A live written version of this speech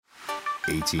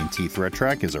AT&T Threat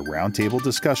Track is a roundtable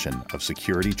discussion of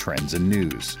security trends and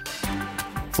news.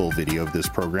 Full video of this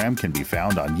program can be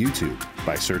found on YouTube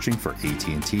by searching for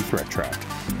AT&T Threat Track.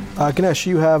 Ganesh,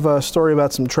 you have a story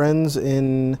about some trends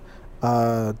in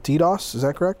DDoS, is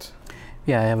that correct?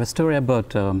 Yeah, I have a story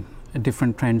about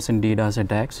different trends in DDoS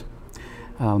attacks,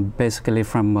 basically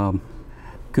from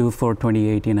Q4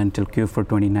 2018 until Q4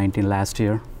 2019 last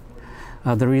year.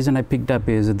 The reason I picked up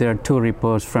is there are two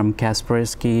reports from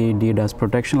Kaspersky DDoS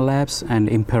Protection Labs and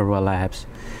Imperva Labs.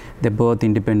 They both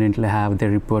independently have their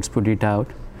reports put it out,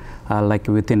 like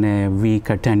within a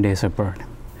week or 10 days apart.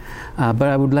 But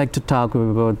I would like to talk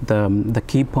about the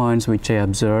key points which I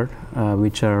observed,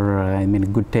 which are,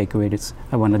 good takeaways.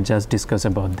 I want to just discuss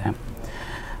about them.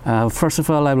 First of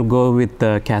all, I will go with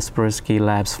the Kaspersky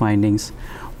Labs findings.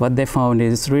 What they found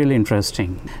is really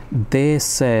interesting. They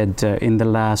said in the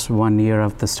last 1 year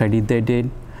of the study they did,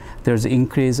 there's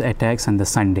increased attacks on the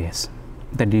Sundays.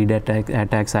 The DDoS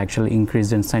attacks actually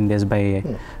increased on Sundays by,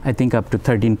 I think, up to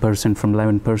 13% from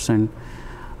 11%.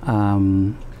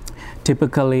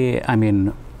 Typically,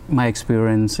 my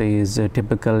experience is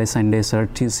typically Sundays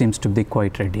seems to be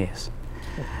quieter days.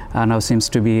 Now seems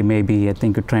to be maybe, I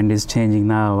think a trend is changing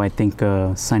now. I think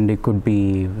Sunday could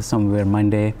be somewhere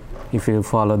Monday, if you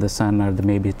follow the sun or the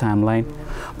maybe timeline.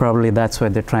 Probably that's why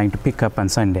they're trying to pick up on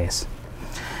Sundays.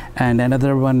 And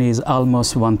another one is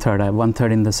almost one-third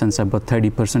in the sense about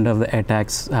 30% of the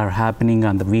attacks are happening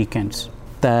on the weekends.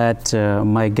 That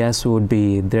my guess would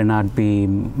be there not be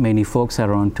many folks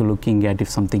around to looking at if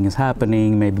something is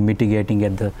happening, maybe mitigating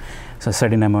at a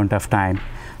certain amount of time.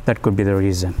 That could be the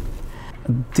reason.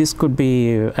 This could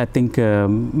be, I think,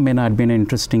 may not be an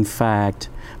interesting fact,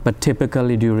 but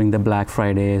typically during the Black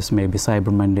Fridays, maybe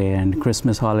Cyber Monday and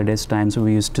Christmas holidays times,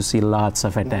 we used to see lots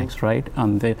of attacks, right,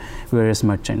 on the various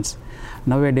merchants.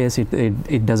 Nowadays,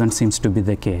 it doesn't seem to be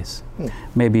the case.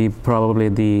 Maybe probably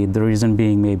the reason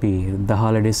being maybe the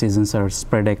holiday seasons are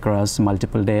spread across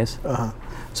multiple days.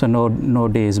 So no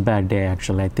day is bad day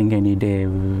actually. I think any day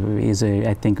is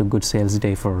a good sales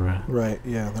day for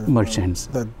merchants.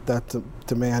 That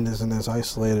demand isn't as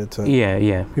isolated to.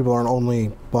 Yeah. People aren't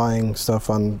only buying stuff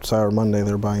on Cyber Monday;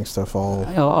 they're buying stuff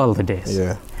all the days.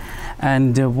 Yeah.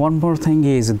 And one more thing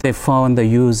is they found the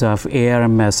use of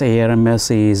ARMS.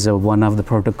 ARMS is one of the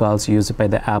protocols used by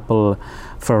the Apple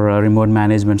for remote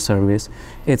management service.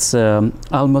 It's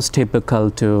almost typical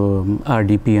to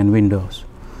RDP and Windows.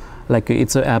 Like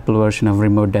it's an Apple version of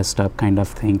remote desktop kind of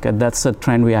thing. That's a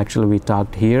trend we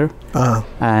talked here.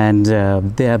 And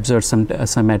they observed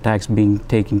some attacks being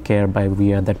taken care by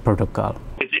via that protocol.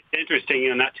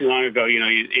 Interesting, not too long ago,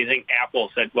 you think Apple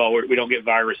said, well, we don't get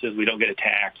viruses, we don't get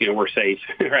attacked, we're safe,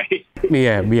 right?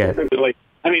 Yeah.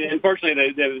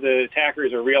 Unfortunately, the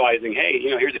attackers are realizing, hey,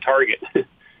 here's a target.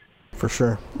 For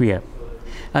sure. Yeah.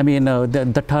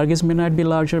 The targets may not be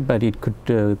larger, but it could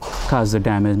cause the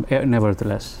damage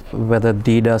nevertheless. Whether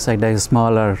DDoS attack is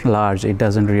small or large, it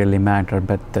doesn't really matter,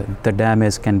 but the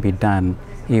damage can be done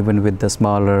even with the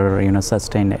smaller,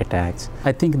 sustained attacks.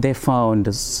 I think they found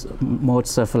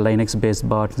most of Linux-based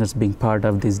botnets being part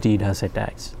of these DDoS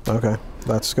attacks. Okay,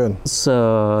 that's good.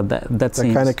 So that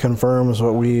kind of confirms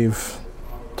what we've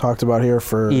talked about here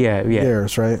for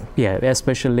years, right? Yeah,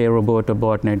 especially Roboto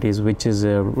botnet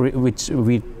which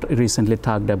we recently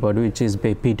talked about, which is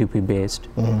P2P based,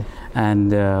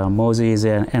 and Mozy is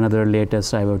another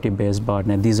latest IoT-based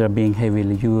botnet. These are being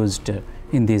heavily used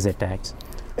in these attacks.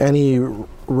 Any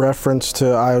reference to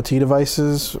IoT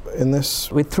devices in this?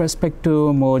 With respect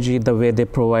to Mozy, the way they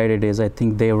provided is, I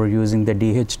think they were using the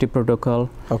DHT protocol,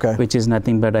 which is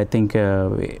nothing but I think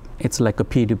it's like a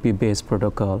P2P based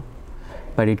protocol,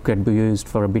 but it could be used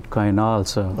for Bitcoin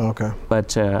also. Okay.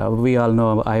 But we all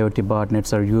know IoT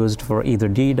botnets are used for either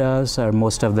DDoS or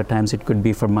most of the times it could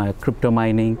be for crypto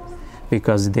mining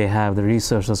because they have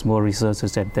the more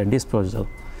resources at their disposal.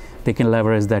 They can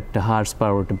leverage that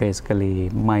horsepower to basically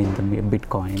mine the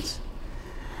Bitcoins.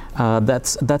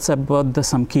 That's about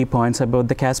some key points about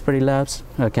the Kaspersky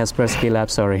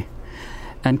Labs, sorry.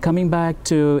 And coming back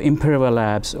to Imperva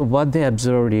Labs, what they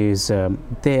observed is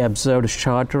they observed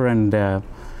shorter and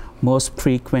most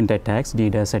frequent attacks,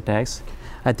 DDoS attacks.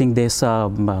 I think they saw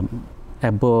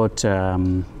about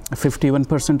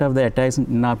 51% of the attacks,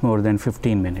 not more than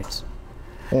 15 minutes.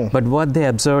 But what they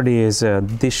observed is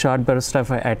these short bursts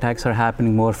of attacks are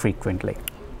happening more frequently.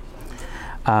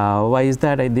 Why is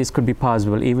that? This could be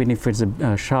possible. Even if it's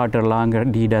a short or longer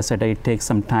DDoS attack, it takes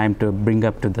some time to bring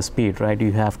up to the speed, right?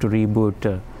 You have to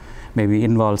reboot, maybe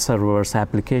involve servers,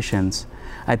 applications.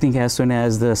 I think as soon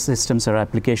as the systems or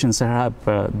applications are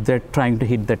up, they're trying to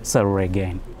hit that server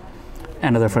again.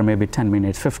 Another for maybe 10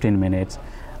 minutes, 15 minutes.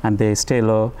 and they stay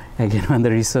low. Again, when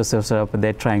the resources are up,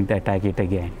 they're trying to attack it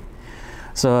again.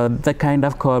 So that kind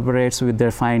of corroborates with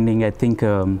their finding. I think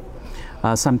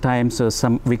sometimes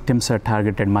some victims are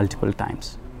targeted multiple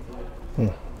times.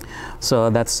 So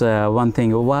that's one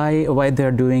thing. Why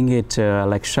they're doing it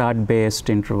like shot-based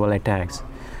interval attacks?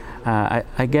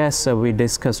 I guess we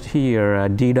discussed here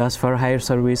DDoS for hire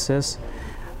services.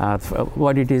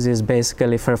 What it is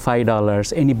basically for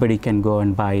 $5, anybody can go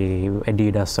and buy a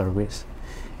DDoS service.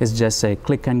 It's just a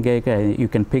click and get. You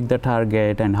can pick the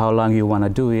target and how long you want to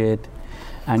do it.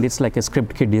 And it's like a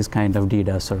script kiddies kind of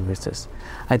DDoS services.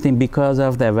 I think because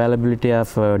of the availability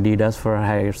of DDoS for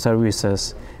hire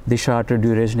services, the shorter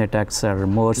duration attacks are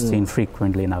more seen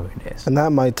frequently nowadays. And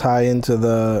that might tie into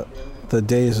the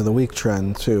days of the week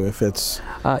trend too. If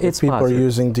if people are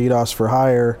using DDoS for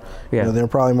hire, they're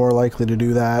probably more likely to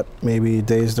do that. Maybe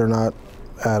days they're not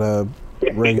at a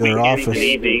regular office.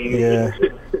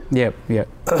 Yeah.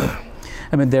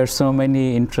 I mean, there are so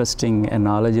many interesting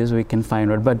analogies we can find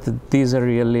out, but these are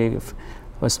really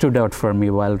stood out for me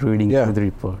while reading through the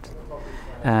report.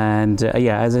 And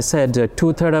as I said,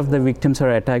 2/3 of the victims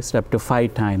are attacked up to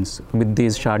 5 times with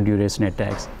these short duration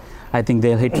attacks. I think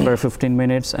they'll hit for 15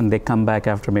 minutes and they come back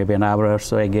after maybe an hour or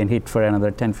so, again hit for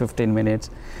another 10-15 minutes,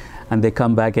 and they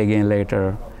come back again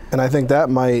later. And I think that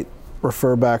might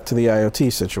refer back to the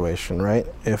IoT situation, right?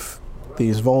 If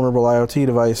these vulnerable IoT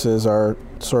devices are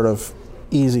sort of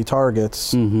easy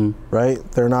targets, right?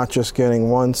 They're not just getting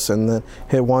once and then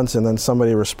hit once and then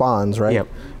somebody responds, right? Yep.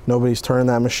 Nobody's turning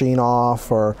that machine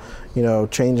off or,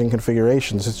 changing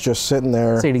configurations. It's just sitting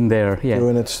there,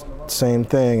 doing its same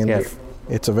thing, and if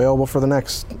it's available for the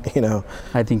next,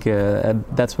 I think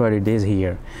that's what it is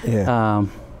here.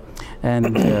 And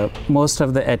most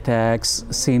of the attacks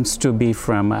seems to be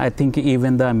from, I think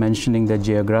even though I'm mentioning the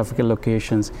geographical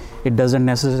locations, it doesn't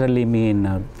necessarily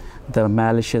mean the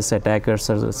malicious attackers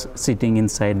are sitting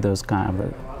inside those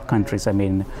countries. I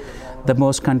mean, the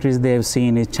most countries they've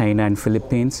seen is China and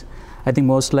Philippines. I think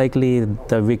most likely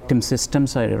the victim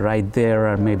systems are right there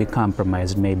or maybe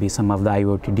compromised, maybe some of the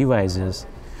IoT devices.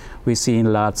 We've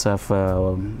seen lots of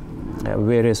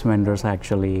various vendors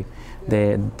actually.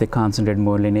 They concentrate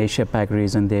more in Asia-Pac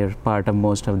region. They're part of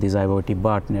most of these IoT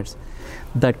botnets.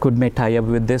 That may tie up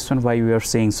with this one, why we are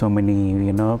seeing so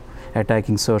many,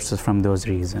 attacking sources from those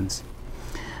reasons.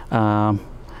 And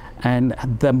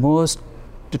the most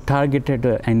targeted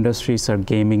industries are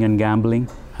gaming and gambling.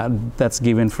 That's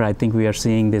given for, I think we are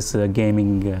seeing this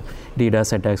gaming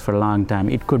DDoS attacks for a long time.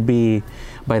 It could be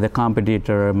by the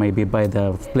competitor, or maybe by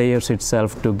the players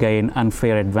itself to gain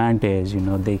unfair advantage.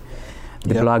 They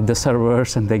block the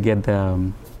servers and they get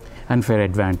the unfair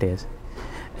advantage.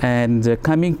 And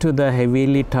coming to the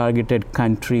heavily targeted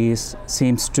countries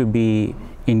seems to be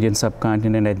Indian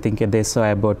subcontinent. I think they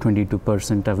saw about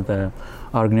 22% of the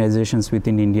organizations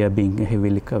within India being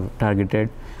heavily targeted.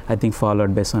 I think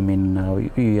followed by some in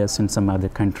US and some other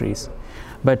countries.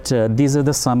 But these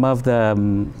are some of the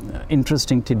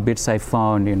interesting tidbits I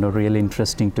found, really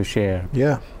interesting to share.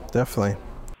 Yeah, definitely.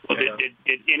 Well,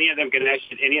 did any of them, Ganesh,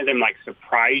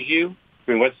 surprise you?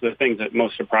 I mean, what's the things that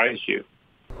most surprised you?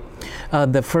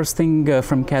 The first thing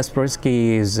from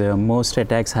Kaspersky is most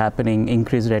attacks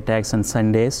increased attacks on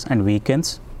Sundays and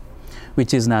weekends,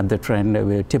 which is not the trend.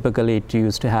 Typically, it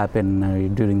used to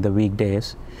happen during the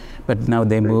weekdays, but now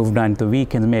they moved on to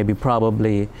weekends, maybe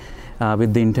probably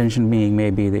with the intention being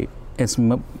maybe it's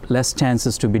less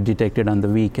chances to be detected on the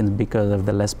weekends because of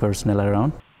the less personnel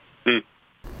around.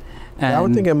 I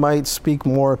would think it might speak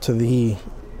more to the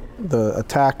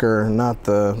attacker, not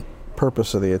the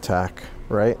purpose of the attack,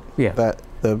 right? Yeah. That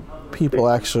the people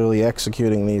actually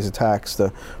executing these attacks,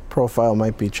 the profile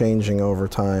might be changing over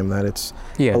time, that it's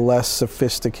a less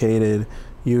sophisticated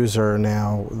user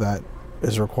now that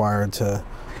is required to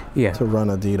run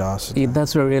a DDoS attack.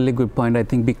 That's a really good point. I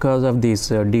think because of these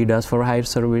DDoS for hire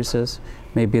services,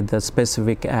 maybe the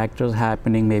specific actors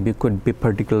happening maybe could be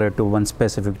particular to one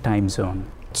specific time zone.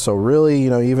 So really,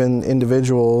 even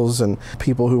individuals and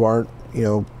people who aren't,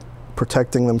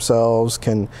 protecting themselves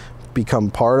can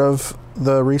become part of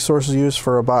the resources used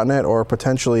for a botnet, or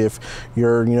potentially if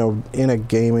you're, in a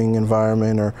gaming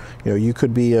environment, or, you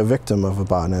could be a victim of a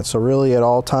botnet. So really at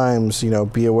all times,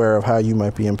 be aware of how you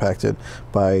might be impacted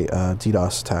by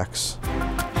DDoS attacks.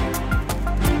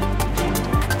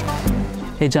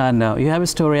 Hey John, you have a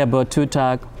story about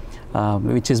TuTalk,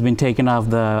 which has been taken off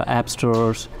the app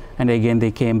stores, and again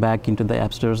they came back into the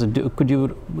app stores. Could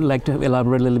you like to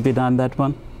elaborate a little bit on that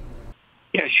one?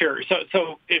 Yeah, sure.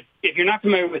 So if you're not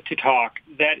familiar with TuTalk,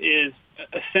 that is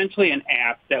essentially an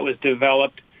app that was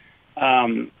developed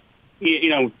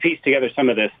piece together some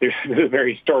of this. There's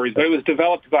various stories, but it was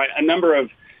developed by a number of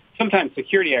sometimes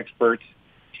security experts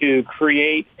to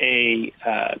create a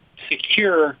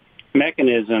secure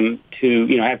mechanism to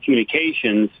have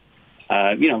communications,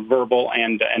 verbal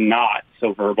and not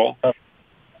so verbal.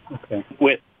 Okay.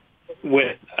 With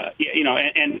and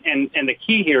the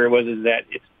key here is that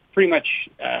it's pretty much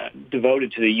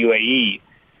devoted to the UAE,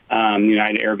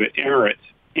 United Arab Emirates,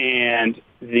 and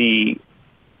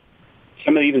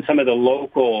some of the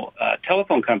local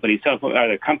telephone companies, the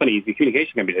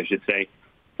communication companies, I should say,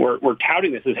 were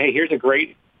touting this as, hey, here's a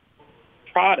great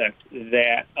product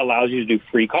that allows you to do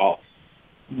free calls.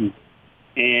 Mm-hmm.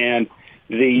 And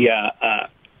the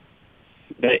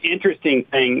interesting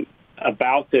thing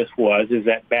about this is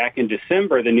that back in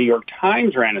December, the New York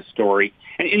Times ran a story,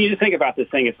 and you just think about this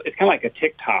thing, it's kind of like a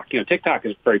TikTok. TikTok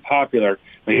is very popular,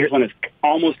 but here's one that's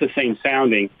almost the same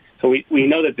sounding. So we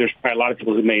know that there's probably a lot of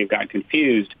people who may have gotten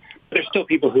confused, but there's still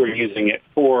people who are using it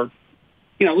for,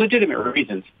 legitimate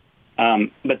reasons.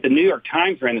 But the New York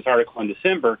Times ran this article in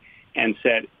December and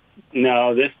said,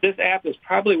 no, this app is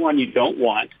probably one you don't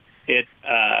want. It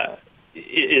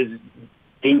is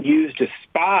being used to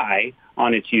spy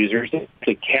on its users,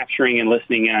 actually capturing and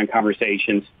listening in on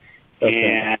conversations,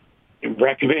 and it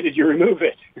recommended you remove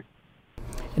it.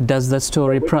 Does the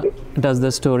story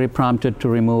prompted to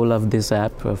removal of this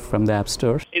app from the App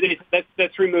Store?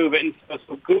 Let's remove it. And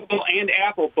so Google and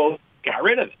Apple both got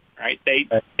rid of it, right? They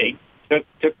took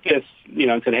this,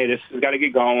 and said, hey, this has got to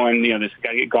get going. This has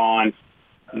got to get gone.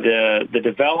 The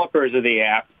developers of the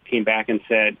app came back and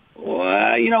said,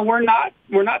 well, we're not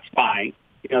spying.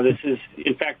 This is,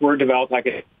 in fact, we're developed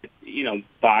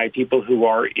by people who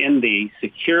are in the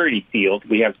security field.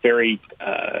 We have very,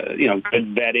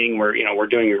 good vetting. We're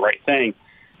doing the right thing.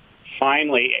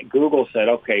 Finally, Google said,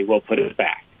 okay, we'll put it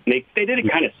back. And they did it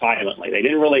kind of silently. They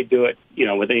didn't really do it,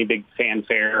 with any big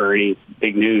fanfare or any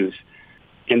big news.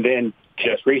 And then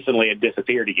just recently it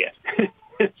disappeared again.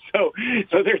 So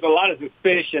there's a lot of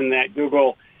suspicion that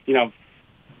Google,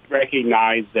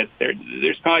 recognized that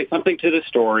there's probably something to the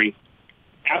story.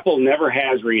 Apple never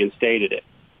has reinstated it.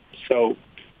 So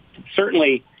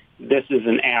certainly this is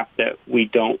an app that we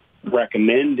don't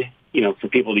recommend, for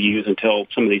people to use until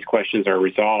some of these questions are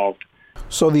resolved.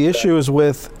 So the issue is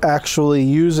with actually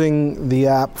using the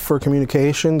app for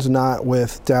communications, not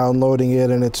with downloading it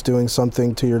and it's doing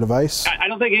something to your device? I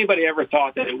don't think anybody ever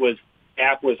thought that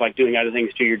app was like doing other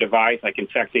things to your device, like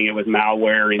infecting it with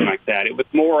malware or anything like that. It was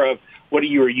more of what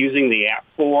you were using the app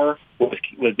for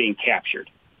was being captured.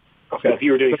 Okay. So if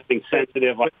you were doing something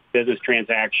sensitive like business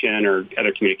transaction or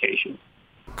other communication.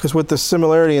 Because with the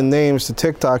similarity in names to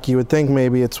TikTok, you would think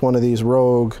maybe it's one of these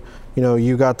rogue,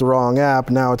 you got the wrong app,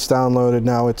 now it's downloaded,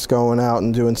 now it's going out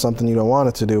and doing something you don't want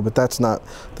it to do, but that's not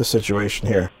the situation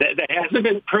here. That hasn't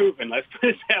been proven, let's put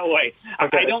it that way.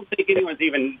 Okay. I don't think anyone's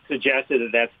even suggested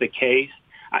that that's the case.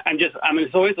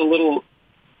 It's always a little,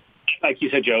 like you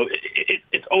said, Joe,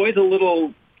 it's always a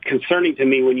little concerning to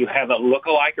me when you have a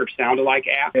look-alike or sound-alike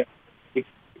app. Yeah.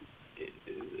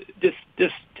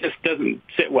 This doesn't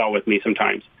sit well with me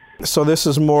sometimes. So this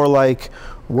is more like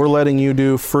we're letting you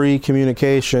do free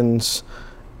communications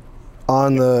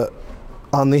on the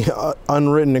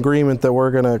unwritten agreement that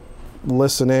we're going to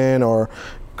listen in, or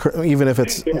even if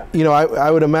it's,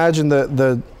 I would imagine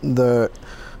the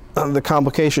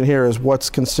complication here is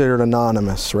what's considered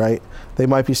anonymous, right? They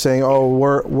might be saying, oh,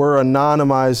 we're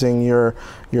anonymizing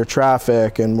your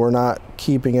traffic and we're not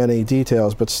keeping any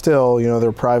details, but still, there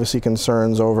are privacy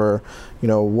concerns over,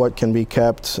 what can be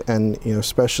kept, and,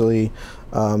 especially,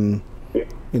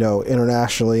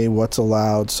 internationally, what's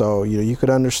allowed. So, you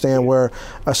could understand where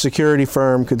a security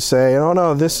firm could say, oh,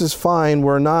 no, this is fine.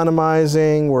 We're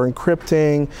anonymizing, we're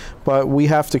encrypting, but we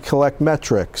have to collect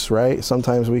metrics, right?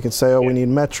 Sometimes we could say, oh, we need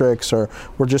metrics, or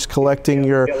we're just collecting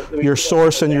your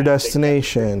source and your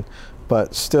destination.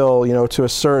 But still, to a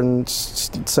certain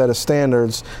set of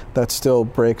standards, that still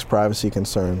breaks privacy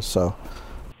concerns. So,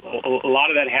 a lot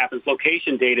of that happens.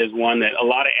 Location data is one that a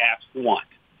lot of apps want.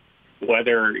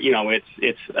 Whether it's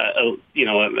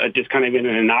just kind of an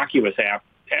innocuous app,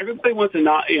 everybody wants a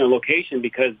location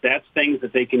because that's things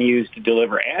that they can use to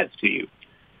deliver ads to you.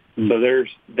 Mm-hmm. So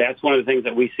that's one of the things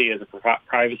that we see as a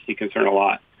privacy concern a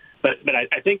lot. But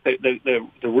I think that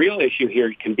the real issue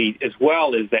here can be as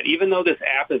well is that even though this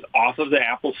app is off of the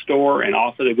Apple Store and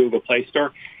off of the Google Play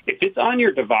Store, if it's on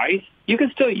your device, you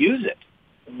can still use it.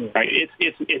 Right?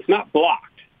 It's not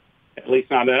blocked, at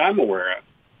least not that I'm aware of.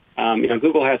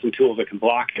 Google has some tools that can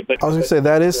block it. But I was going to say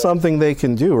that is something they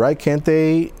can do, right? Can't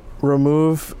they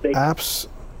remove apps?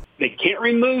 They can't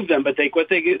remove them, but they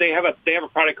have a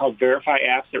product called Verify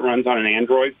Apps that runs on an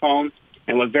Android phone.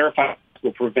 And what verify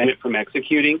will prevent it from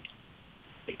executing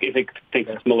if it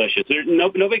thinks it's malicious.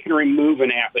 Nobody can remove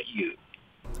an app but you.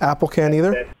 Apple can't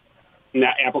either? No,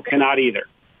 Apple cannot either.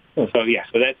 So yeah,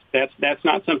 so that's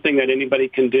not something that anybody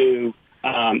can do.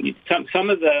 Some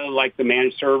of the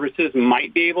managed services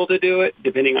might be able to do it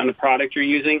depending on the product you're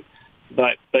using,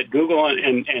 but Google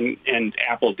and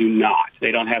Apple do not.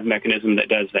 They don't have a mechanism that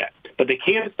does that. But they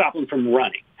can stop them from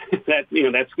running. That's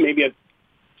maybe a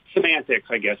semantics,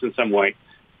 I guess, in some way.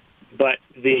 But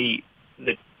the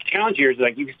challenge here is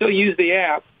you can still use the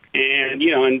app,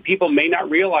 and people may not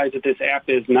realize that this app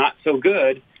is not so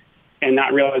good, and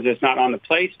not realize it's not on the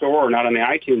Play Store or not on the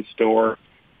iTunes Store,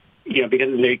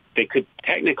 because they could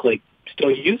technically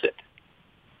still use it,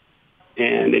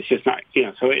 and it's just not,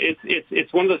 So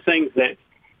it's one of those things that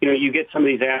you get some of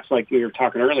these apps like we were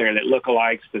talking earlier that look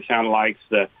alikes, the sound alikes,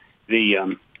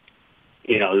 even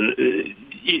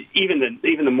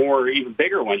the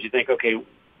bigger ones. You think, okay,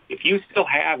 if you still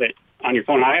have it on your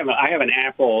phone, I have a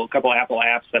couple Apple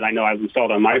apps that I know I've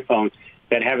installed on my phone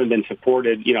that haven't been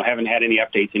supported, haven't had any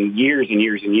updates in years and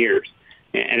years and years.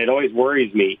 And it always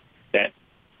worries me that,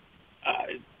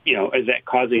 is that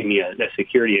causing me a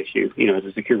security issue, as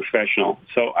a security professional.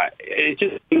 So it's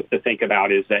just things to think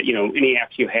about is that, any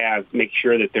apps you have, make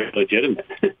sure that they're legitimate,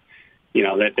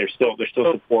 that they're still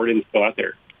supported and still out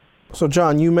there. So,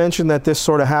 John, you mentioned that this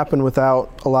sort of happened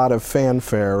without a lot of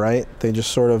fanfare, right? They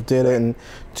just sort of did it. And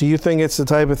do you think it's the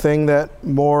type of thing that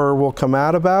more will come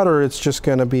out about, or it's just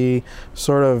going to be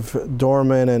sort of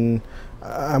dormant? And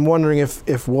I'm wondering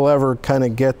if we'll ever kind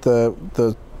of get the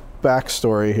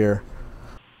backstory here.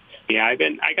 Yeah, I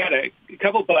got a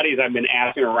couple buddies I've been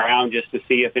asking around just to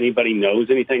see if anybody knows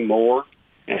anything more.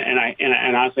 And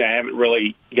honestly, I haven't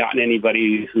really gotten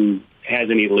anybody who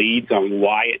has any leads on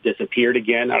why it disappeared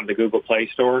again out of the Google Play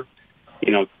Store.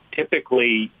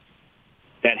 Typically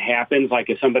that happens, like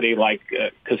if somebody like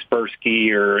Kaspersky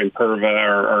or Imperva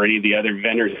or any of the other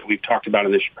vendors that we've talked about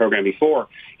in this program before,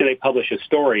 they publish a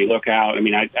story, look out. I'm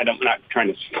not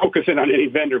trying to focus in on any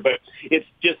vendor, but it's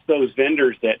just those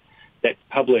vendors that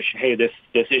publish, hey, this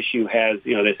issue has,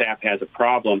 this app has a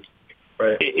problem.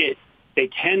 Right. They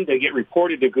tend to get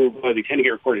reported to Google, or they tend to get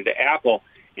reported to Apple,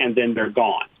 and then they're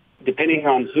gone. Depending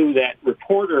on who that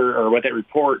reporter or what that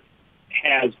report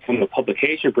has from a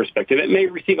publication perspective, it may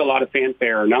receive a lot of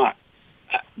fanfare or not.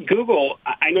 Google,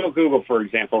 I know Google, for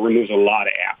example, removes a lot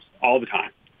of apps all the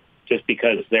time just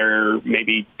because they're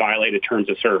maybe violated terms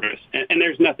of service. And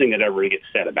there's nothing that ever gets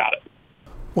said about it.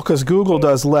 Well, because Google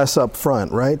does less up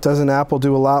front, right? Doesn't Apple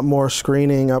do a lot more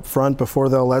screening up front before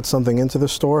they'll let something into the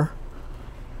store?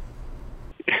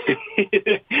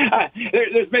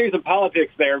 There's maybe some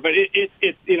politics there, but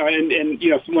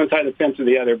it's one side of the fence or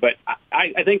the other. But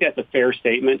I think that's a fair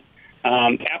statement.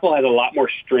 Apple has a lot more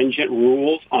stringent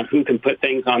rules on who can put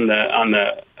things on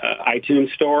the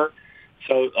iTunes Store.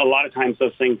 So a lot of times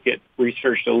those things get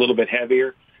researched a little bit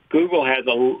heavier. Google has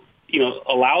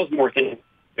allows more things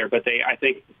there, but I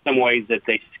think in some ways that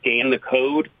they scan the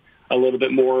code a little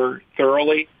bit more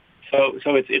thoroughly. So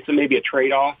it's maybe a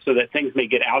trade-off, so that things may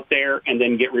get out there and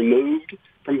then get removed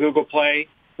from Google Play,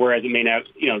 whereas it may not,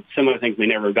 similar things may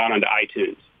never have gone onto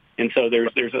iTunes. And so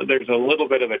there's a little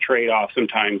bit of a trade-off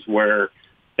sometimes where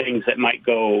things that might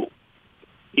go,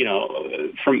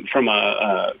 from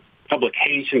a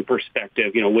publication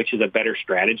perspective, which is a better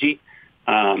strategy.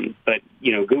 But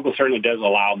Google certainly does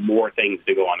allow more things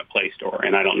to go on the Play Store,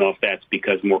 and I don't know if that's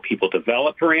because more people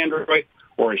develop for Android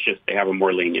or it's just they have a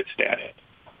more lenient status.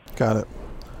 Got it.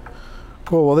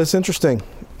 Cool. Well, that's interesting.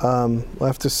 We'll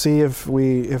have to see if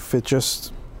we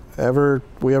ever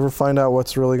find out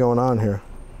what's really going on here.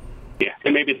 Yeah,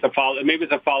 and maybe it's a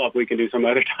follow-up we can do some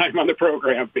other time on the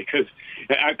program, because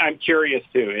I'm curious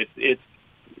too. It's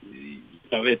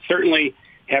certainly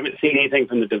haven't seen anything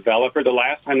from the developer. The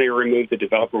last time they removed, the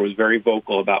developer was very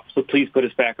vocal about, so please put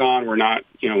us back on. We're not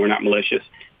malicious.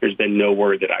 There's been no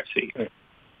word that I've seen.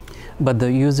 But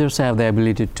the users have the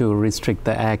ability to restrict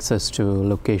the access to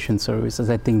location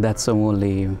services. I think that's the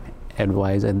only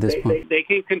advice at this point. They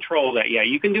can control that. Yeah,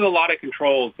 you can do a lot of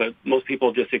controls, but most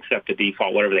people just accept the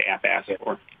default, whatever the app asks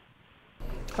for.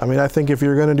 I think if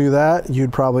you're going to do that,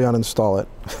 you'd probably uninstall it.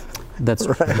 That's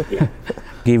right. Yeah.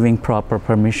 Giving proper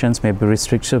permissions, maybe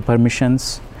restricted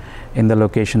permissions in the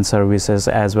location services,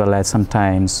 as well as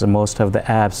sometimes most of the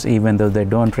apps, even though they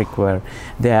don't require,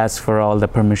 they ask for all the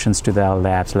permissions to all the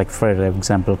apps, like for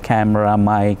example, camera,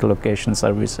 mic, location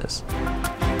services.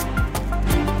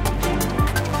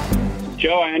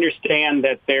 Joe, I understand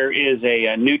that there is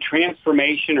a new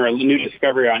transformation or a new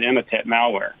discovery on Emotet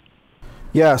malware.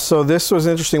 Yeah, so this was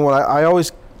interesting. I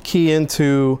always key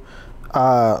into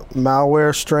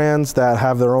malware strands that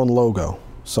have their own logo.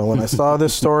 So when I saw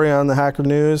this story on the Hacker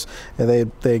News,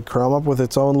 they come up with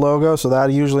its own logo, so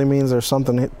that usually means there's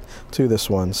something to this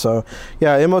one. So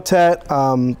yeah, Emotet,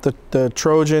 the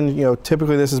Trojan,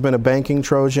 typically this has been a banking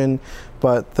Trojan,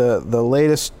 but the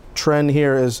latest trend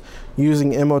here is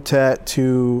using Emotet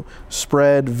to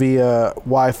spread via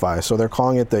Wi-Fi. So they're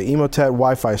calling it the Emotet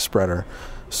Wi-Fi spreader.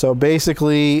 So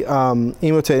basically,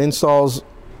 Emotet installs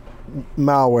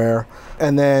malware,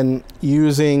 and then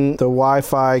using the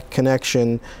Wi-Fi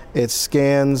connection, it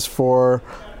scans for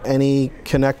any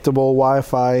connectable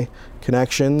Wi-Fi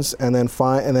connections, and then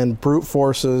brute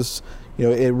forces.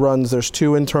 It runs. There's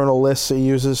 2 internal lists it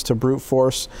uses to brute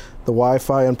force the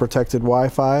Wi-Fi, unprotected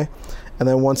Wi-Fi, and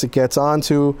then once it gets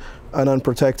onto an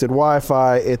unprotected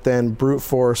Wi-Fi, it then brute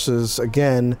forces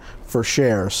again for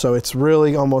share. So it's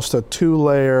really almost a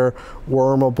 2-layer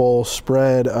wormable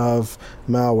spread of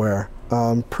malware.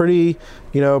 Pretty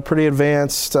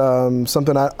advanced,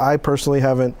 something I personally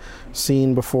haven't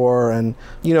seen before. And,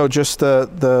 just I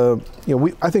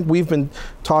think we've been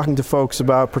talking to folks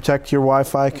about protect your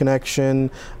Wi-Fi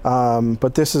connection,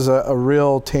 but this is a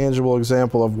real tangible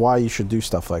example of why you should do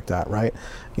stuff like that, right?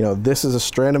 This is a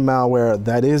strand of malware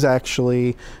that is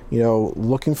actually,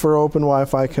 looking for open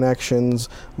Wi-Fi connections,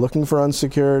 looking for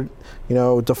unsecured,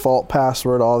 default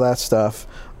password, all that stuff.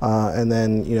 And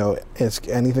then, it's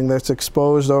anything that's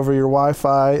exposed over your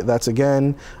Wi-Fi, that's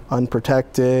again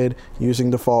unprotected,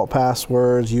 using default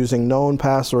passwords, using known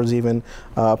passwords, even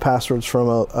passwords from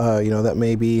that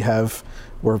maybe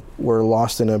were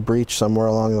lost in a breach somewhere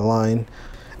along the line.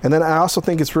 And then I also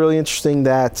think it's really interesting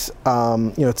that, it's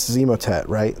Emotet,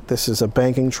 right? This is a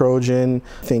banking Trojan.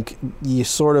 I think you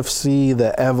sort of see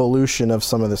the evolution of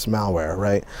some of this malware,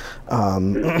 right?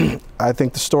 I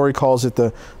think the story calls it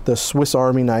the Swiss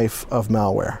Army knife of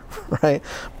malware, right?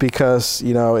 Because,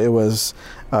 it was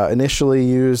initially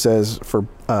used for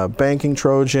banking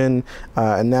Trojan,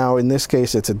 and now in this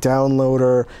case it's a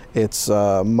downloader, it's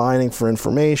mining for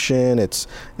information, it's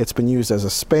been used as a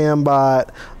spam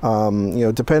bot.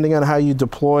 Depending on how you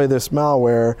deploy this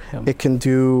malware, it can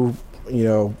do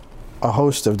a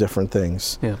host of different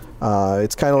things.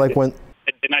 It's kind of like when...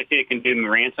 Didn't I see it can do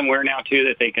ransomware now too,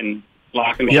 that they can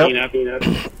lock the machine up?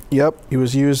 Yep, it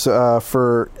was used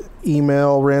for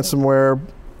email ransomware,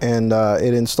 and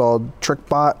it installed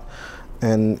TrickBot.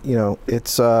 And it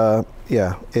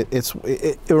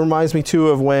reminds me too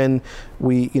of when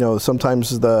we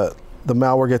sometimes the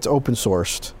malware gets open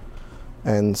sourced,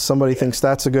 and somebody thinks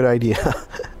that's a good idea,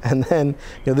 and then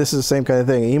this is the same kind of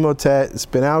thing. Emotet, it's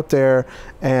been out there,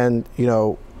 and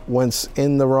once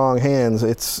in the wrong hands,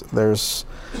 there's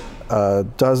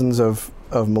dozens of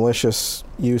malicious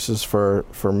uses for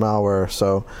malware.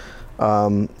 So.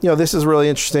 This is really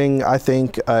interesting. I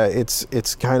think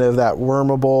it's kind of that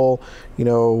wormable,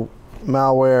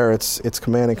 malware. It's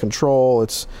command and control.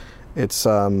 It's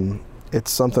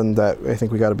something that I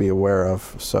think we got to be aware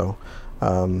of. So,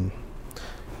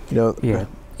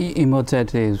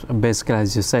 Emotet is basically,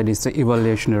 as you said, it's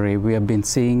evolutionary. We have been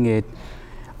seeing it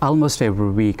almost every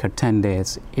week or 10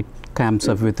 days. It comes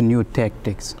up with new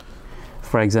tactics.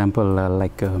 For example,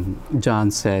 like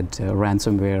John said,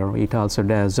 ransomware, it also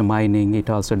does mining, it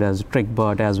also does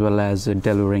TrickBot, as well as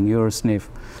delivering Eurosniff,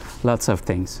 lots of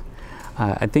things.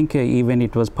 I think even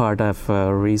it was part of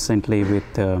recently with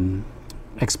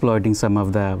exploiting some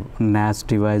of the NAS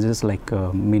devices, like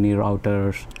mini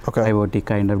routers, IoT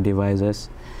kind of devices.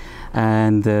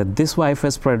 And this Wi-Fi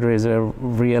spreader is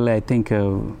really, I think,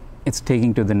 it's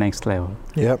taking to the next level.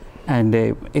 Yep. And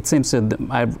it seems,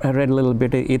 I read a little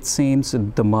bit, it seems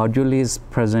the module is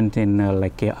present in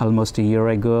almost a year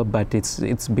ago, but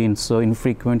it's been so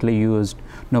infrequently used,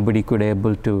 nobody could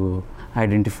able to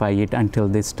identify it until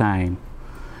this time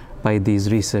by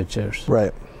these researchers.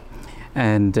 Right.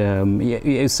 And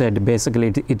you said basically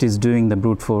it is doing the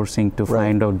brute forcing to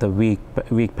find out the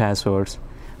weak passwords,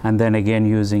 and then again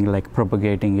using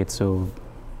propagating it so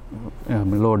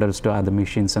loaders to other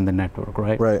machines in the network,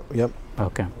 right? Right, yep.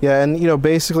 Okay. Yeah, and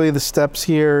basically the steps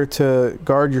here to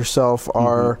guard yourself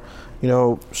are,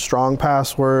 strong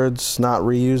passwords, not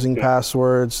reusing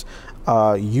passwords,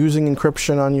 using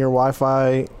encryption on your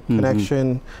Wi-Fi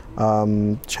connection,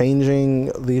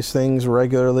 changing these things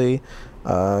regularly.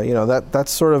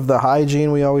 That's sort of the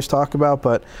hygiene we always talk about,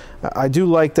 but I do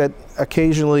like that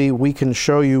occasionally we can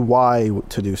show you why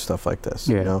to do stuff like this.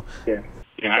 Yeah.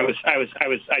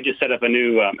 I just set up a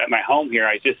new at my home here.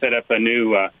 I just set up a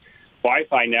new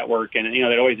Wi-Fi network, and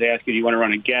they always ask you, do you want to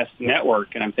run a guest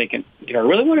network? And I'm thinking, do I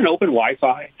really want an open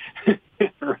Wi-Fi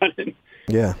running?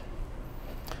 Yeah.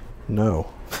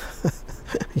 No.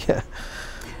 Yeah.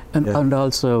 And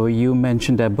also, you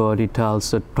mentioned about it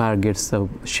also targets the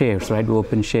shares, right?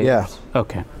 Open shares. Yeah.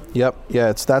 Okay. Yep.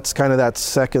 Yeah. That's kind of that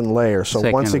second layer. So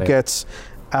once it gets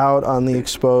out on the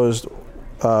exposed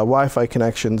Wi-Fi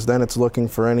connections, then it's looking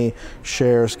for any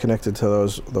shares connected to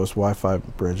those Wi-Fi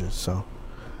bridges. So.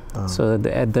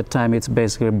 At that time, it's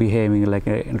basically behaving like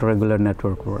a regular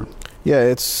network world. Yeah,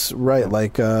 it's right,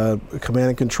 like a command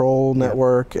and control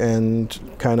network, and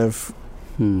kind of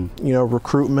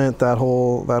recruitment, that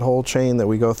whole chain that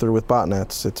we go through with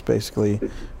botnets. It's basically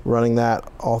running that,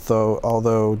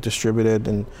 although distributed,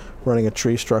 and running a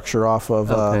tree structure off of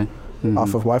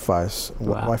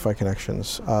Wi-Fi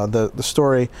connections. The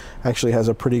story actually has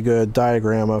a pretty good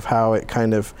diagram of how it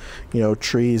kind of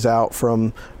trees out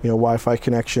from Wi-Fi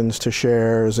connections to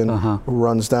shares, and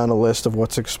runs down a list of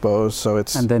what's exposed. So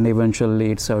and then eventually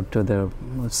leads out to the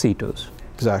C2s.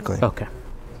 Exactly. Okay.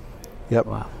 Yep.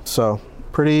 Wow. So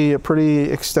pretty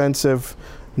extensive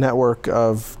network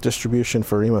of distribution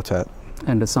for Emotet.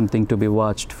 And it's something to be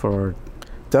watched for.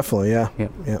 Definitely, yeah.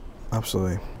 Yep.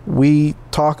 Absolutely. We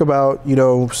talk about,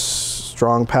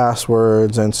 strong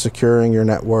passwords and securing your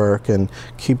network and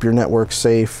keep your network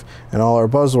safe and all our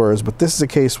buzzwords, but this is a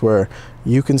case where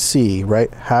you can see,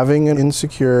 right, having an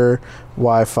insecure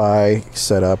Wi-Fi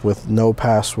setup with no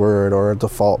password or a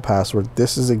default password,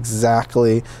 this is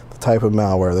exactly the type of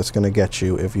malware that's going to get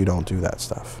you if you don't do that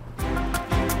stuff.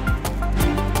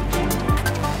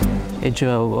 Hey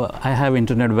Joe, I have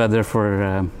internet weather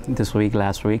for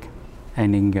last week,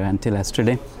 ending until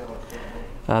yesterday.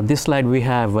 This slide we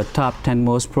have top 10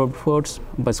 most probed ports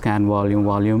by scan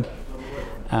volume.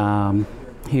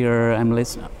 Here I'm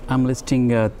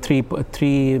listing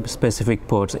three specific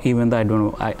ports, even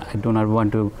though I do not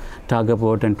want to talk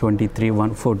about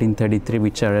 1433,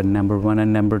 which are number 1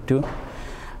 and number 2.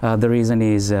 The reason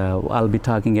is I'll be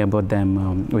talking about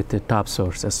them with the top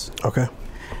sources. Okay.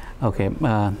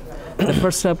 The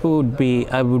first step would be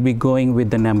I would be going with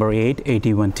the number 8,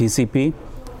 81 TCP.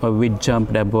 We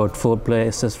jumped about 4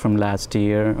 places from last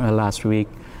week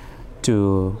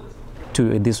to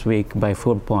this week by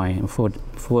 4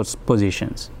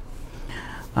 positions.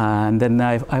 And then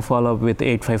I follow up with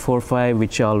 8545,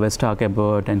 which I always talk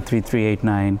about, and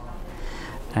 3389.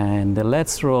 And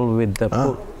let's roll with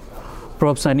the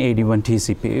probes on 81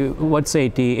 TCP. What's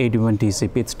 81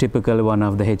 TCP? It's typically one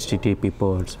of the HTTP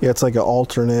ports. Yeah, it's like an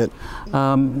alternate.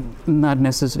 Not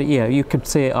necessarily. Yeah, you could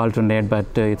say alternate,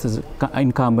 but it's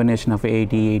in combination of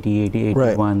 80, 80, 80,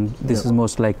 81. Right. This is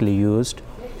most likely used.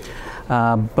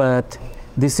 But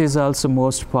this is also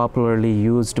most popularly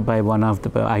used by one of the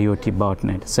IoT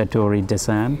botnet, Satori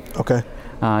Desan. Okay.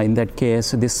 In that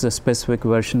case, this is a specific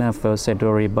version of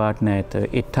Satori botnet.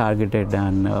 It targeted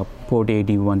on port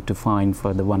 81 to find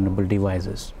for the vulnerable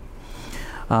devices.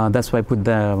 That's why I put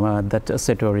that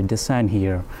Satori Desan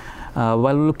here.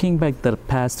 While looking back the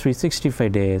past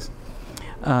 365 days,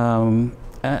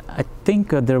 I think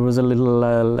there was a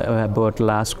little about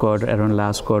last quarter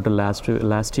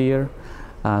last year.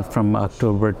 From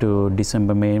October to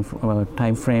December, May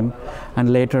time frame, and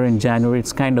later in January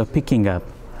it's kind of picking up.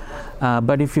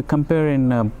 But if you compare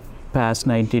in past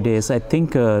 90 days, I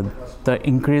think the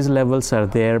increased levels are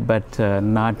there, but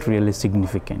not really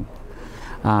significant.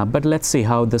 But let's see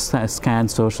how the scan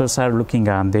sources are looking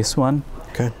on this one,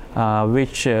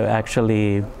 which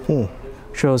actually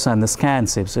shows on the scan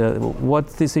SIPs. What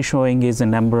this is showing is a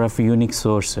number of unique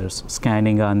sources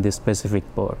scanning on this specific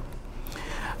port.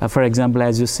 For example,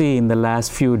 as you see in the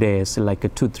last few days, like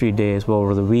 2-3 days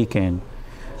over the weekend,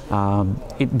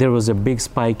 there was a big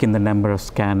spike in the number of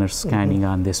scanners scanning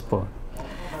on this port.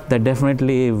 That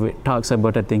definitely talks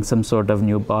about, I think, some sort of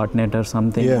new botnet or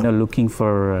something, looking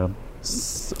for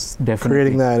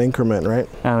creating that increment, right?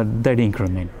 That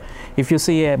increment. If you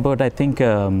see about, I think,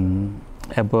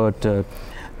 about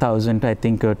 1,000, I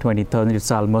think 20,000,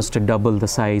 it's almost double the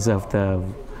size of the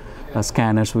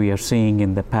scanners we are seeing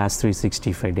in the past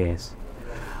 365 days.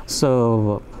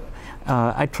 So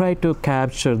I try to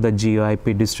capture the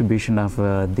GeoIP distribution of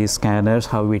these scanners,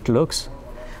 how it looks.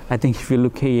 I think if you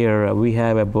look here, we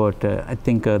have about, I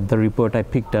think the report I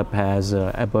picked up has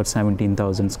about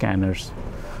 17,000 scanners.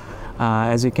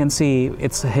 As you can see,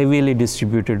 it's heavily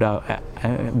distributed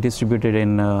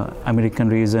in American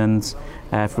regions,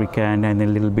 Africa, and a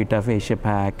little bit of Asia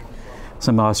Pac,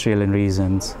 some Australian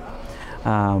regions.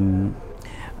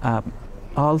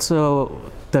 Also,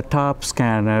 the top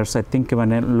scanners, I think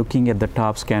when I'm looking at the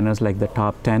top scanners, like the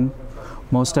top 10,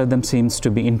 most of them seems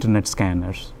to be internet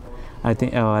scanners. I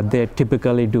think they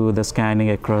typically do the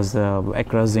scanning across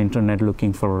the internet,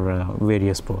 looking for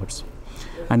various ports.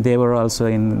 And they were also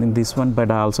in this one,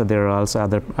 but also there are also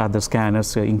other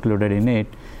scanners included in it.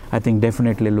 I think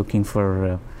definitely looking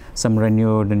for some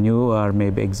new or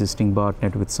maybe existing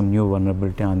botnet with some new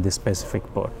vulnerability on this specific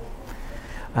port.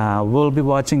 We'll be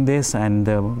watching this, and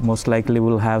most likely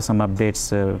we'll have some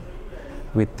updates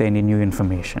with any new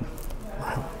information.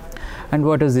 And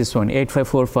what is this one?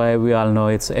 8545, we all know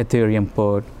it's Ethereum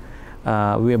port.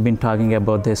 We have been talking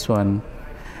about this one.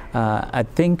 I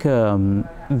think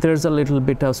there's a little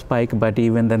bit of spike, but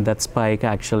even then that spike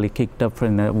actually kicked up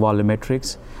in the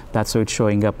volumetrics. That's how it's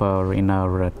showing up in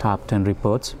our top 10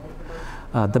 reports.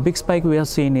 The big spike we have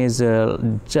seen is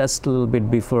just a little bit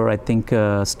before, I think,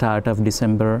 start of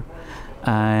December.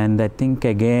 And I think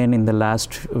again in the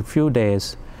last few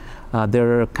days,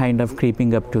 they're kind of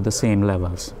creeping up to the same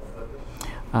levels.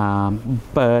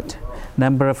 But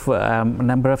number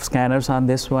of scanners on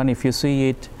this one, if you see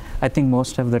it, I think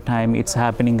most of the time it's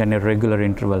happening on irregular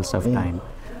intervals of time.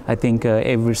 I think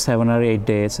every 7 or 8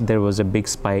 days there was a big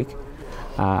spike.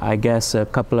 I guess a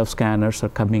couple of scanners are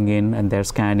coming in and they're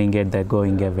scanning it, they're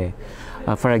going away.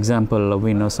 For example,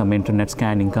 we know some internet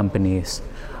scanning companies,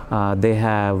 they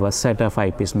have a set of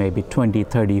IPs, maybe 20,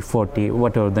 30, 40,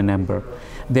 whatever the number.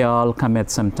 They all come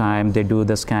at some time, they do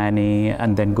the scanning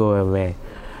and then go away.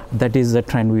 That is the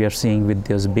trend we are seeing with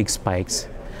those big spikes.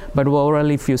 But overall,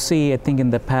 if you see, I think in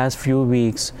the past few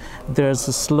weeks, there's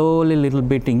a slowly little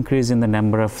bit increase in the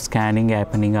number of scanning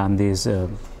happening on this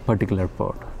particular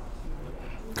port.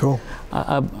 Cool.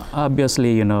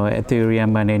 Obviously, you know,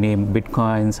 Ethereum and any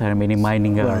Bitcoins or any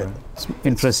mining are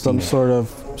interesting. Some sort of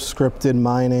scripted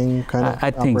mining kind of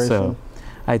I think operation. so.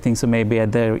 I think so. Maybe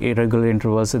at the irregular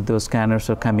intervals, those scanners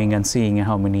are coming and seeing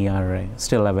how many are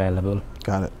still available.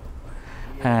 Got it.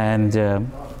 And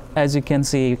as you can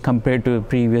see, compared to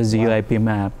previous GeoIP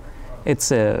map, it's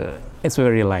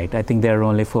very light. I think there are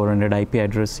only 400 IP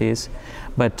addresses,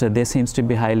 but they seems to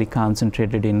be highly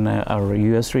concentrated in our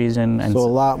US region. And so a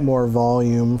lot more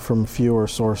volume from fewer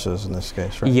sources in this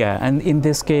case, right? Yeah, and in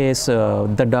this case,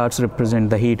 the dots represent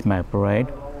the heat map, right?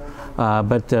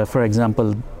 But for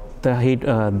example,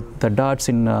 the dots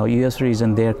in US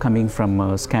region, they are coming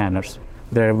from scanners.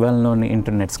 They're well-known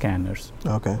internet scanners.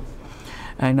 Okay.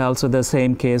 And also the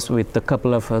same case with a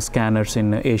couple of scanners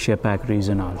in Asia Pac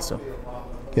region also.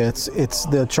 Yeah, it's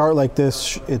the chart like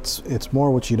this. It's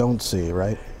more what you don't see,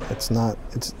 right? It's not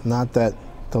that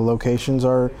the locations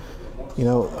are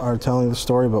telling the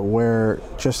story,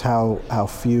 but just how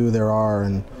few there are,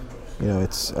 and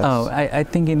it's. I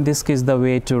think in this case the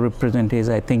way to represent is,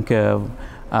 I think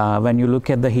when you look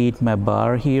at the heat map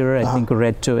bar here, I think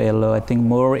red to yellow. I think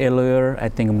more yellower. I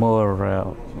think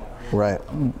more. Right.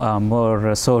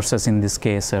 More sources in this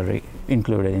case are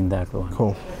included in that one.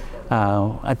 Cool.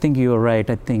 I think you're right.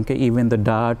 I think even the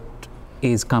dot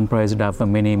is comprised of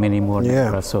many more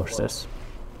number of sources.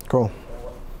 Cool.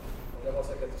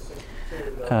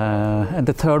 And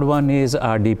the third one is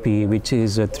RDP, which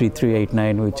is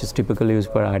 3389, which is typically used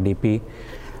for RDP.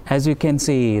 As you can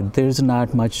see, there's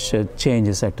not much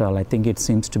changes at all. I think it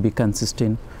seems to be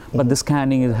consistent. But the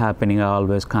scanning is happening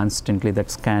always constantly. That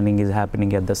scanning is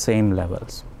happening at the same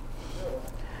levels.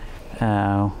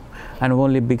 And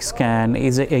only big scan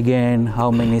is again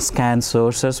how many scan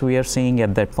sources we are seeing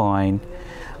at that point.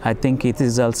 I think it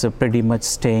is also pretty much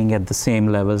staying at the same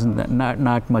levels,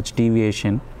 not much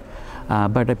deviation.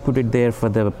 But I put it there for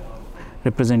the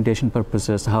representation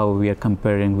purposes, how we are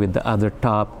comparing with the other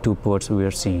top 2 ports we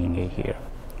are seeing here.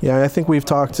 Yeah, I think we've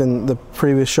talked in the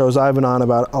previous shows I've been on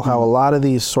about how a lot of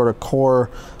these sort of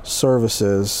core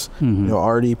services,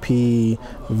 RDP,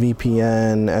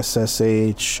 VPN,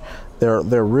 SSH,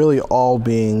 they're really all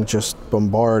being just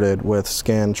bombarded with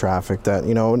scan traffic that,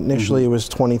 initially it was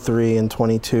 23 and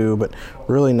 22, but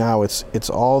really now it's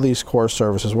all these core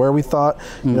services where we thought,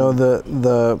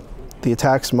 the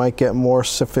attacks might get more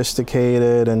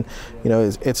sophisticated, and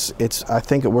it's I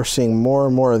think we're seeing more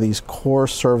and more of these core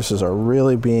services are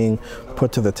really being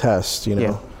put to the test,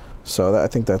 Yeah. So I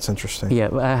think that's interesting. Yeah,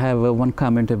 I have one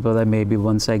comment about that. Maybe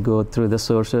once I go through the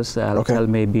sources, I'll tell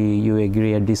maybe you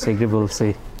agree or disagree, we'll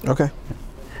see. Okay.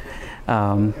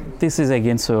 This is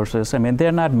again sources. I mean, there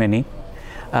are not many.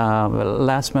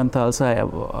 Last month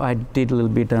also I did a little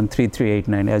bit on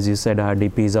 3389. As you said,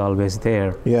 RDP is always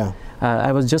there. Yeah.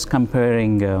 I was just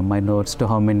comparing my notes to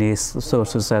how many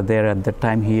sources are there at the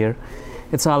time here.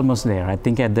 It's almost there. I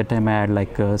think at the time I had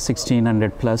like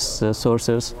 1,600 plus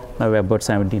sources. Now we're about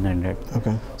 1,700.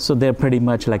 Okay. So they're pretty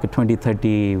much like 20,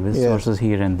 30 sources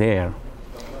here and there.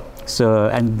 So,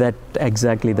 and that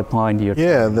exactly the point you're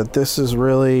talking. That this is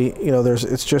really,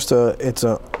 it's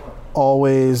a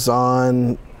always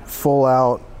on, full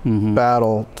out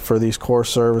battle for these core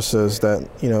services that,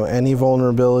 any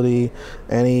vulnerability,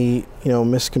 any,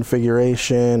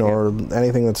 misconfiguration or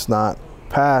anything that's not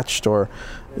patched or,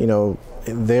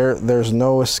 there's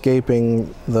no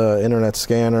escaping the internet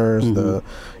scanners, the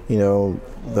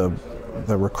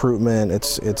recruitment.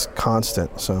 It's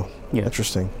constant. So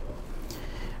interesting.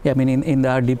 Yeah, I mean, in the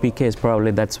RDP case, probably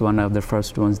that's one of the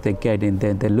first ones they get in.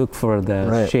 They look for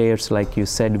the shares, like you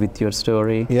said with your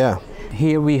story. Yeah.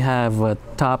 Here we have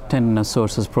top 10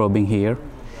 sources probing here.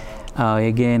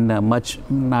 Again,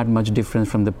 not much difference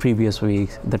from the previous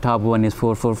week. The top one is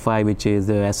 445, which is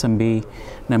the SMB.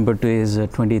 Number 2 is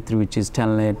 23, which is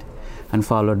Telnet, and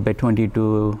followed by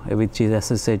 22, which is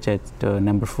SSH at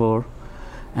number 4.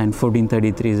 And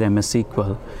 1433 is MS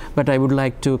SQL. But I would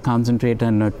like to concentrate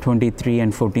on 23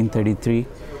 and 1433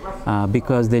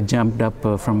 because they jumped up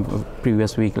from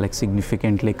previous week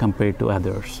significantly compared to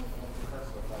others.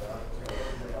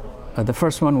 The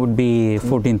first one would be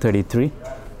 1433,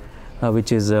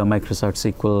 which is Microsoft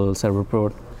SQL Server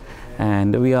Port.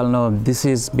 And we all know this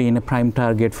has been a prime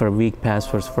target for weak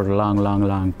passwords for a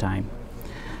long time.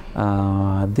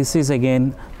 This is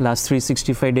again last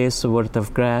 365 days worth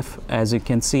of graph. As you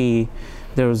can see,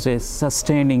 there was a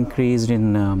sustained increase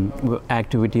in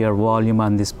activity or volume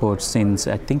on this port since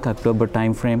I think October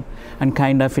timeframe, and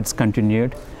kind of it's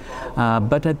continued.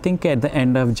 But I think at the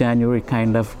end of January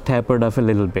kind of tapered off a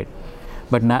little bit,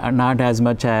 but not as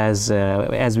much as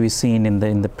we seen in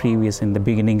the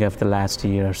beginning of the last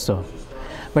year or so.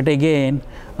 But again,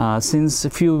 since a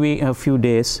few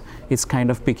days, it's kind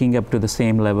of picking up to the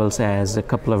same levels as a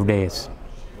couple of days.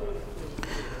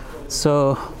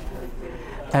 So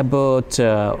about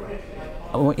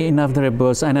in other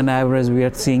reports, on an average, we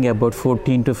are seeing about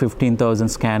 14 to 15,000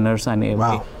 scanners on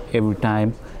every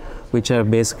time, which are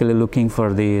basically looking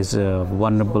for these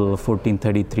vulnerable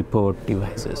 1433 port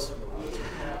devices.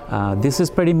 This is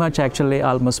pretty much actually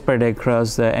almost spread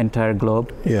across the entire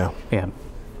globe. Yeah.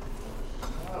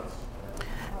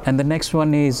 And the next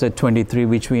one is 23,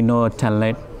 which we know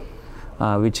Telnet,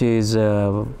 which is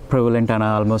prevalent on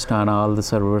almost on all the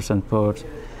servers and ports.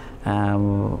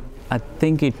 I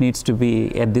think it needs to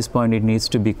be, at this point, it needs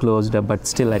to be closed up, but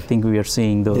still I think we are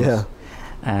seeing those. Yeah.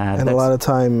 And a lot of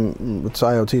time it's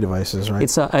IoT devices, right?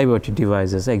 It's IoT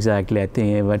devices, exactly. I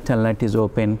think when Telnet is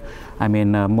open, I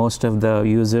mean, most of the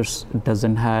users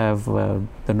doesn't have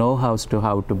the know-how to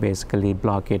how to basically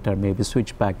block it or maybe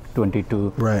switch back to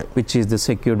 22, which is the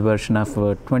secured version of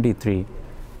 23.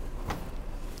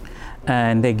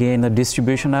 And again, the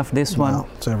distribution of this one,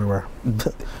 it's everywhere.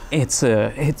 it's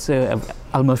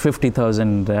almost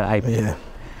 50,000 IP. Yeah.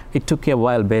 It took a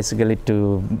while basically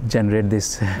to generate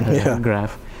this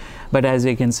graph. But as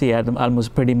you can see,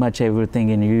 almost pretty much everything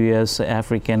in US,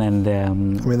 African, and... I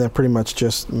mean, that pretty much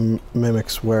just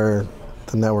mimics where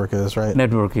the network is, right?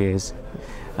 Network is.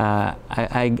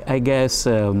 I guess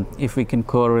if we can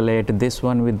correlate this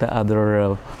one with the other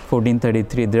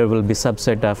 1433, there will be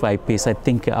subset of IPs, I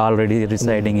think, already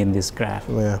residing in this graph.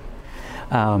 Yeah.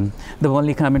 The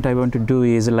only comment I want to do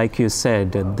is, like you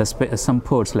said, some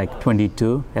ports like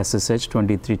 22, SSH,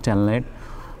 23, Telnet,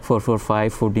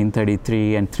 445,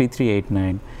 1433, and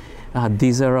 3389.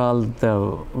 These are all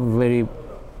the very,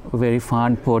 very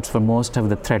fond ports for most of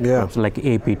the threat groups, like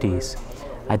APTs.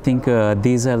 I think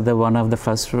these are one of the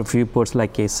first few ports,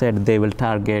 like I said, they will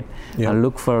target,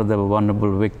 look for the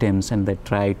vulnerable victims, and they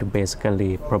try to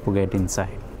basically propagate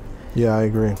inside. Yeah, I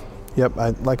agree. Yep,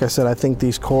 like I said, I think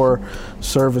these core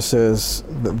services,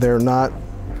 they're not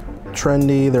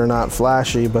trendy, they're not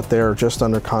flashy, but they're just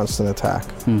under constant attack.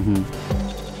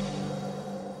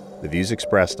 The views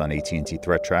expressed on AT&T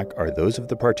Threat Track are those of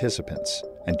the participants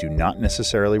and do not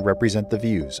necessarily represent the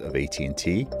views of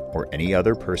AT&T or any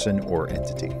other person or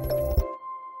entity.